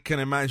that I can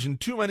imagine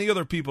too many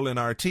other people in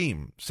our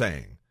team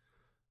saying.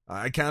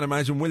 I can't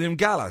imagine William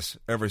Gallas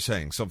ever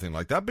saying something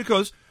like that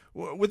because,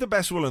 with the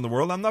best will in the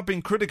world, I'm not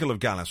being critical of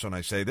Gallas when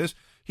I say this,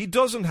 he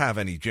doesn't have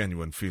any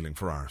genuine feeling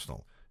for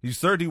Arsenal. He's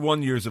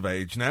 31 years of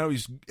age now.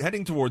 He's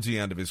heading towards the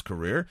end of his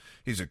career.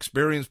 He's an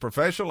experienced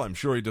professional. I'm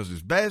sure he does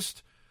his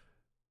best.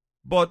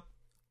 But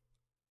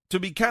to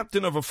be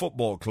captain of a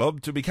football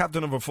club,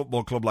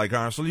 like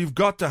Arsenal, you've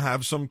got to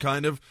have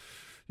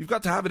you've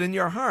got to have it in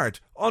your heart.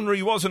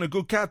 Henry wasn't a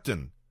good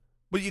captain,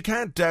 but you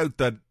can't doubt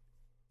that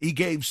he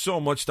gave so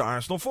much to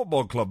Arsenal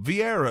Football Club.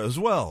 Vieira as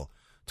well.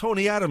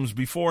 Tony Adams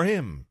before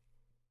him.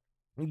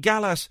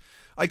 Gallas,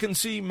 I can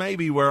see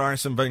maybe where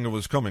Arsene Wenger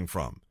was coming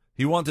from.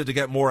 He wanted to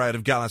get more out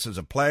of Gallas as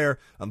a player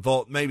and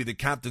thought maybe the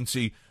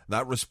captaincy,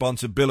 that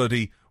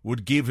responsibility,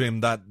 would give him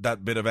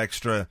that bit of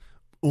extra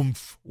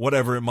oomph,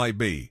 whatever it might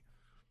be.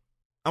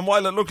 And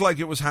while it looked like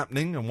it was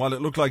happening, and while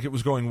it looked like it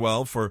was going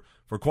well for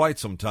quite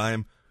some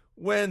time,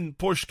 when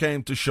push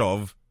came to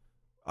shove,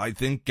 I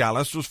think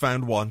Gallas was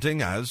found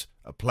wanting as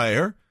a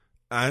player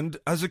and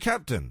as a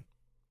captain.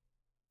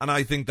 And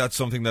I think that's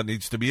something that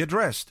needs to be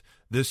addressed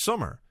this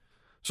summer.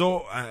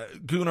 So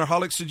Gunnar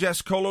Hollick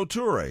suggests Kolo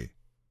Touré.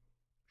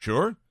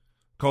 Sure,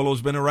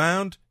 Kolo's been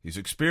around, he's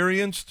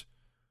experienced,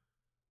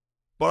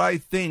 but I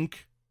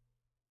think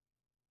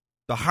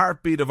the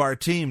heartbeat of our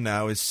team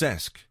now is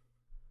Cesc.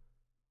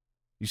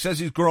 He says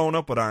he's grown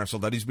up at Arsenal,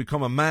 that he's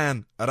become a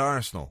man at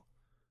Arsenal.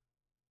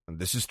 And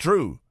this is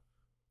true.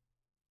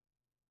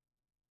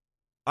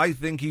 I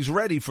think he's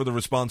ready for the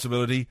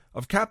responsibility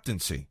of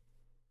captaincy.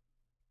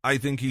 I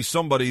think he's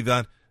somebody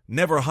that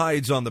never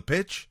hides on the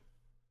pitch.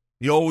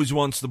 He always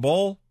wants the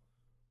ball.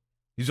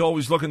 He's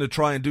always looking to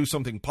try and do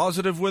something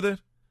positive with it.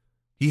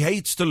 He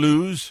hates to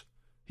lose.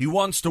 He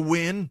wants to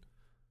win.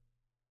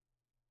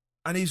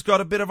 And he's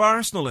got a bit of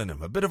Arsenal in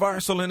him, a bit of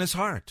Arsenal in his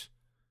heart.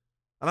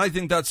 And I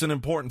think that's an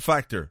important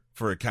factor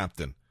for a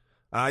captain.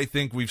 I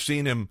think we've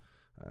seen him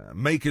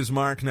make his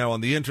mark now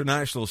on the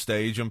international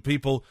stage, and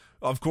people,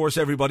 of course,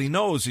 everybody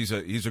knows he's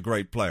a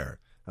great player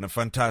and a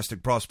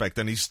fantastic prospect,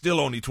 and he's still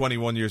only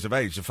 21 years of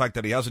age. The fact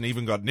that he hasn't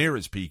even got near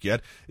his peak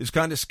yet is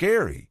kind of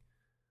scary.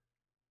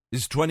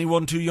 Is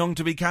 21 too young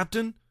to be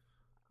captain?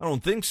 I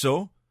don't think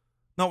so.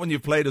 Not when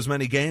you've played as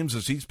many games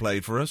as he's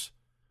played for us.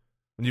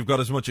 When you've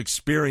got as much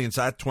experience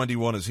at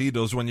 21 as he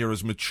does, when you're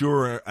as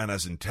mature and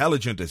as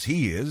intelligent as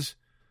he is.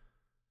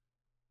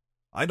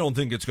 I don't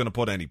think it's going to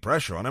put any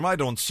pressure on him. I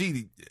don't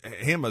see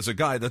him as a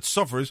guy that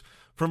suffers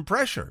from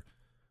pressure.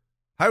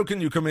 How can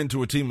you come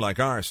into a team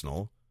like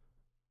Arsenal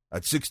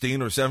at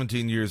 16 or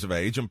 17 years of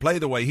age and play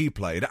the way he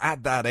played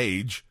at that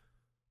age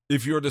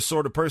if you're the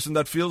sort of person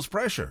that feels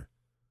pressure.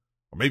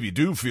 Or maybe you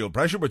do feel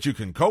pressure, but you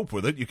can cope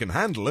with it, you can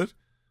handle it.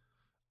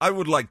 I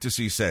would like to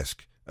see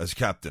Cesc as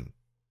captain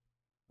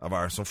of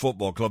Arsenal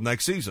Football Club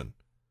next season.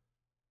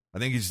 I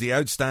think he's the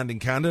outstanding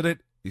candidate.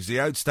 He's the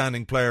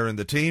outstanding player in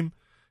the team.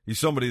 He's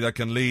somebody that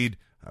can lead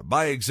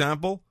by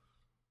example.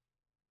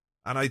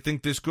 And I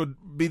think this could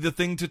be the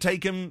thing to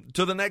take him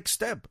to the next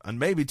step and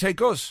maybe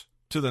take us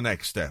to the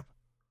next step.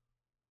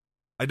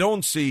 I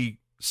don't see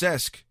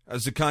Cesc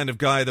as the kind of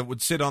guy that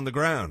would sit on the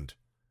ground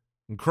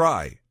and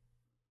cry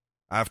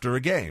after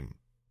a game.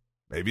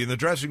 Maybe in the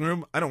dressing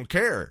room. I don't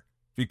care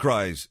if he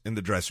cries in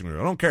the dressing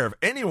room. I don't care if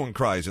anyone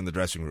cries in the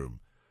dressing room.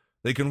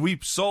 They can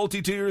weep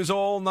salty tears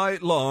all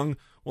night long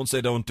once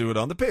they don't do it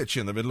on the pitch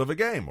in the middle of a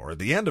game, or at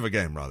the end of a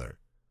game, rather.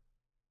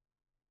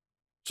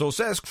 So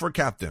Cesc for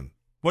captain.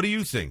 What do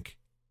you think?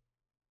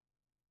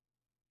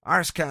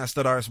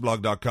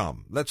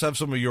 Arscast@arsblog.com. Let's have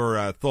some of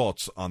your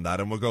thoughts on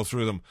that, and we'll go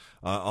through them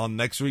on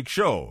next week's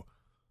show.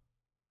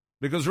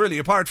 Because really,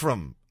 apart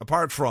from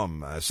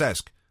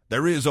Cesc,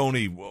 there is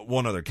only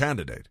one other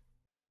candidate.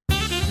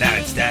 Now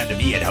it's time to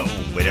be at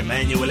home with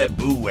Emmanuel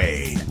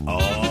Eboué.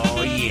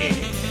 Oh, yeah.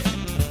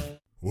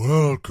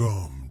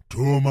 Welcome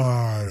to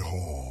my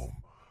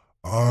home.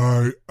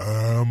 I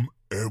am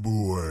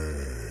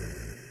Eboué.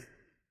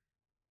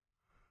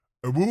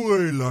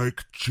 Eboué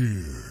like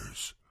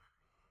Cheers.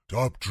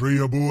 Top 3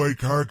 Eboué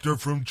character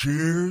from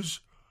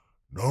Cheers?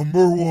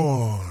 Number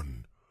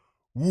 1,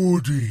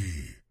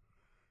 Woody.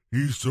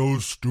 He's so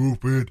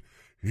stupid,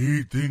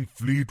 he'd think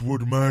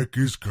Fleetwood Mac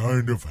is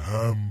kind of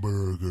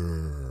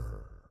hamburger.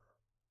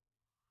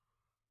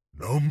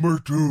 Number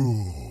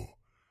 2,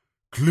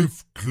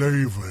 Cliff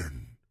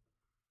Claven.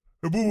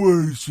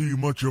 Eboué see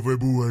much of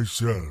Eboué's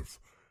self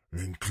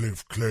in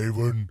Cliff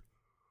Claven.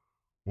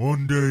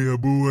 One day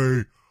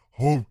Eboué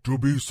hoped to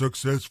be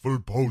successful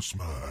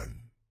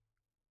postman.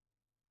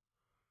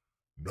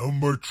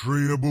 Number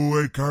 3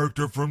 Eboué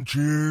character from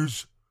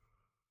Cheers?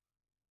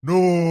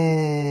 Norm.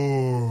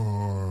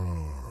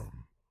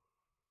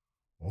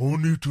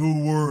 Only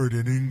 2 words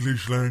in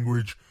English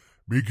language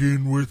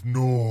begin with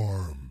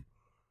Norm.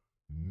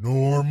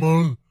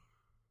 Normal,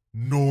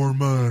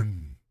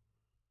 Norman.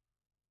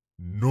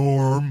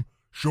 Norm,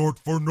 short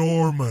for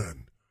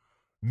Norman.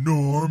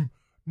 Norm,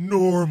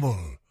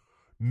 normal.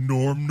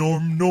 Norm,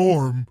 norm,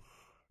 norm.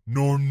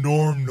 Norm,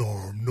 norm,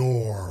 norm,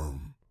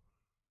 norm.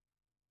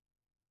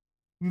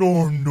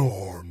 Norm,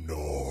 norm,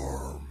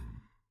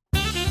 norm.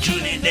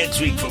 Tune in next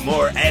week for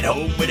more At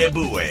Home with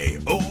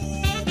Eboué. Oh,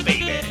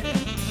 baby.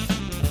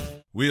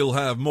 We'll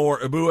have more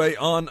Eboué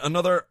on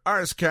another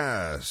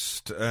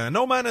Arscast.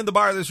 No man in the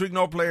bar this week,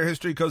 no player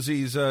history, because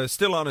he's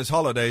still on his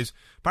holidays.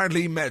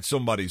 Apparently he met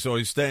somebody, so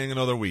he's staying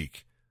another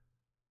week.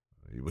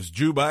 He was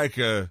due back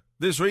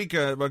this week.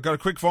 I got a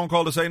quick phone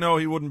call to say no,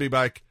 he wouldn't be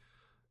back.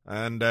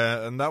 And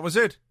that was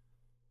it.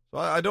 So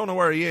I don't know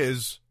where he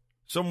is.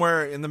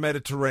 Somewhere in the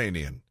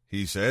Mediterranean,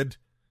 he said.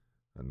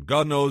 And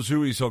God knows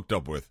who he's hooked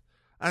up with.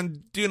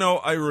 And, do you know,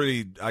 I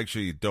really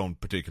actually don't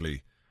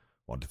particularly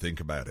want to think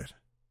about it.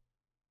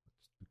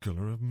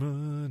 Colour of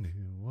money,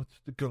 what's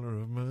the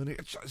colour of money?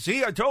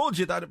 See, I told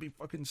you that'd be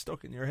fucking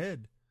stuck in your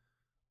head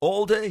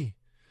all day.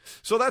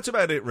 So that's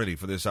about it, really,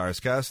 for this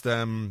Arscast.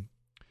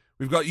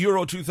 We've got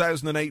Euro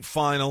 2008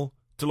 final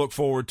to look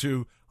forward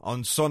to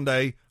on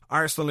Sunday.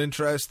 Arsenal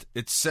interest,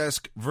 it's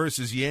Cesc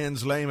versus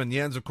Jens Lehmann.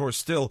 Jens, of course,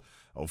 still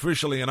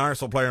officially an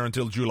Arsenal player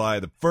until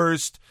July the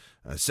 1st.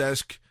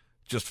 Cesc,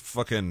 just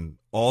fucking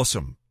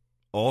awesome.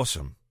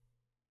 Awesome.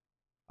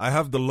 I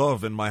have the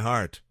love in my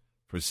heart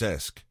for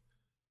Cesc,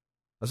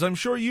 as I'm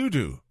sure you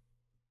do.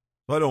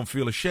 I don't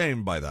feel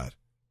ashamed by that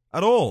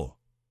at all.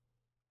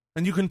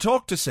 And you can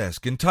talk to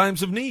Cesc in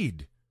times of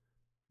need.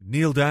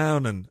 Kneel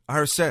down and,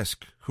 Our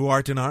Cesc, who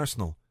art in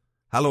Arsenal,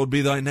 hallowed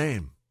be thy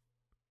name.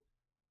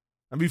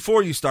 And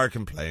before you start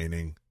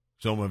complaining,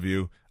 some of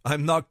you,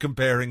 I'm not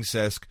comparing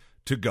Cesc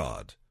to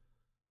God.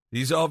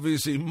 He's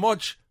obviously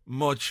much,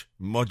 much,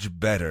 much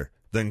better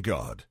than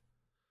God.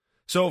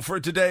 So for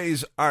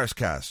today's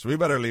Arscast, we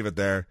better leave it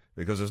there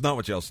because there's not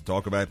much else to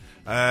talk about.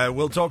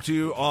 We'll talk to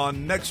you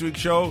on next week's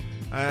show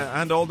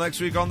and all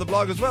next week on the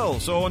blog as well.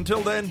 So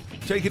until then,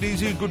 take it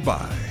easy.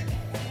 Goodbye.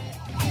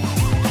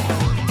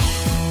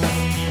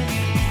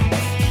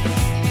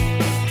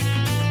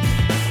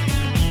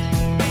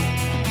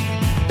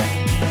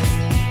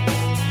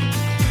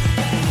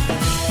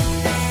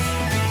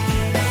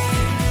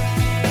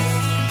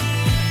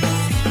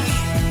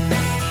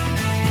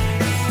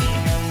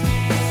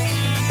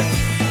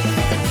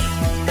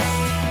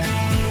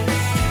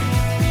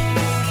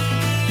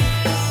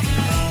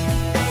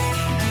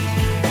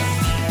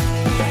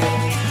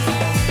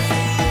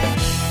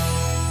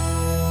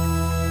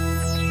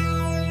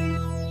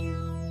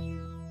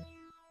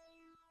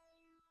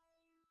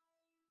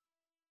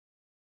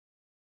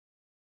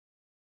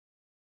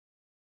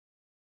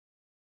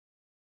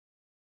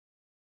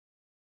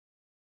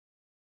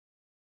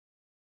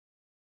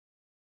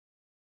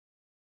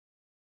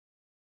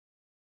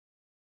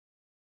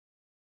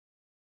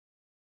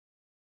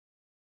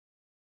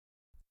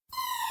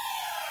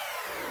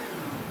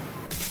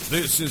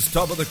 This is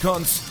Top of the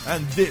Cunts,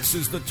 and this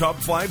is the Top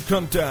 5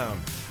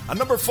 Countdown. At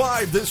number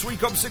 5, this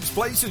week up 6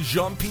 places,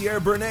 Jean-Pierre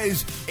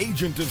Bernays,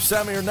 agent of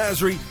Samir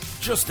Nasri,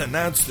 just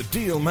announced the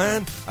deal,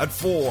 man. At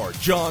 4,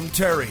 John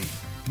Terry.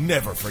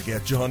 Never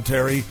forget John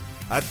Terry.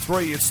 At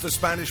 3, it's the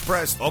Spanish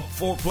Press, up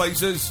 4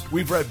 places.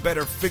 We've read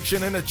better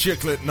fiction in a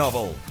chicklet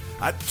novel.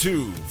 At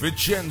 2,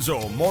 Vincenzo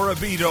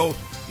Morabito.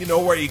 You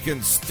know where you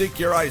can stick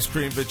your ice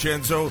cream,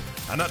 Vincenzo.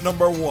 And at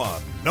number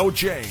 1, no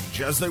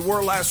change, as they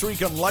were last week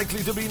and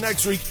likely to be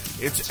next week,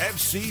 it's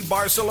FC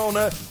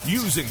Barcelona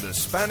using the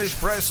Spanish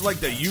Press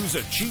like they use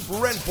a cheap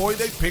rent boy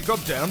they pick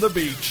up down the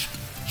beach.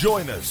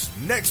 Join us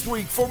next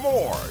week for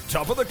more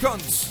Top of the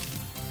Cunts.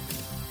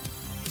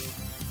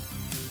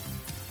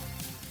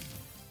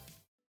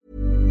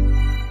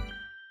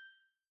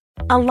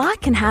 A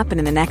lot can happen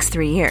in the next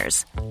 3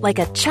 years. Like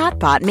a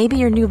chatbot may be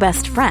your new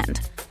best friend.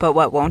 But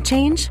what won't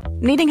change?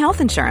 Needing health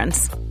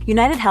insurance.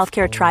 United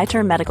Healthcare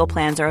Tri-Term Medical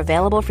Plans are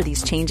available for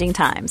these changing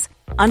times.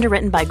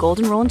 Underwritten by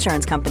Golden Rule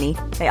Insurance Company,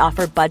 they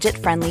offer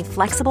budget-friendly,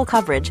 flexible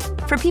coverage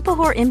for people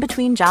who are in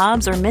between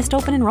jobs or missed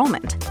open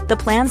enrollment. The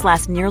plans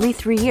last nearly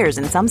 3 years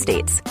in some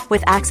states,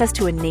 with access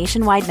to a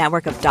nationwide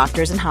network of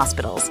doctors and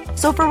hospitals.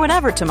 So for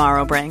whatever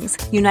tomorrow brings,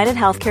 United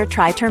Healthcare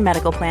Tri-Term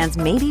Medical Plans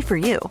may be for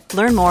you.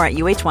 Learn more at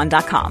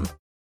uh1.com.